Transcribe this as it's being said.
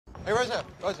Hey, Rosa.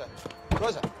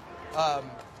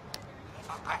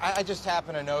 I just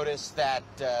happened to notice that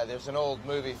there's an old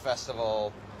movie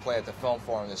festival play at the Film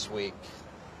Forum this week.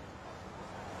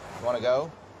 You want to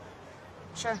go?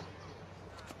 Sure.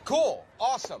 Cool.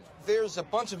 Awesome. There's a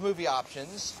bunch of movie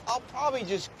options. I'll probably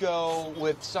just go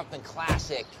with something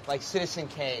classic, like Citizen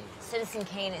Kane. Citizen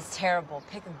Kane is terrible.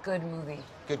 Pick a good movie.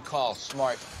 Good call.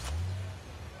 Smart.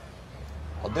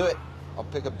 I'll do it. I'll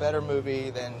pick a better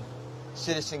movie than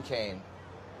Citizen Kane.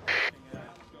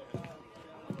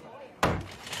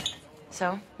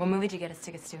 So, what movie did you get us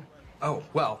tickets to? Oh,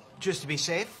 well, just to be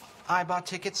safe, I bought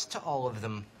tickets to all of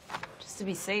them. Just to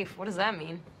be safe. What does that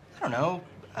mean? I don't know.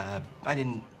 I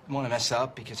didn't want to mess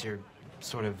up because you're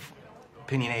sort of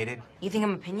opinionated. You think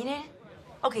I'm opinionated?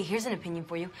 Okay, here's an opinion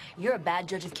for you. You're a bad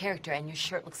judge of character, and your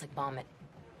shirt looks like vomit.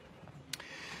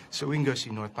 So we can go see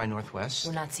North by Northwest.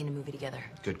 We're not seeing a movie together.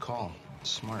 Good call.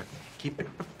 Smart. Keep it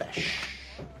profesh.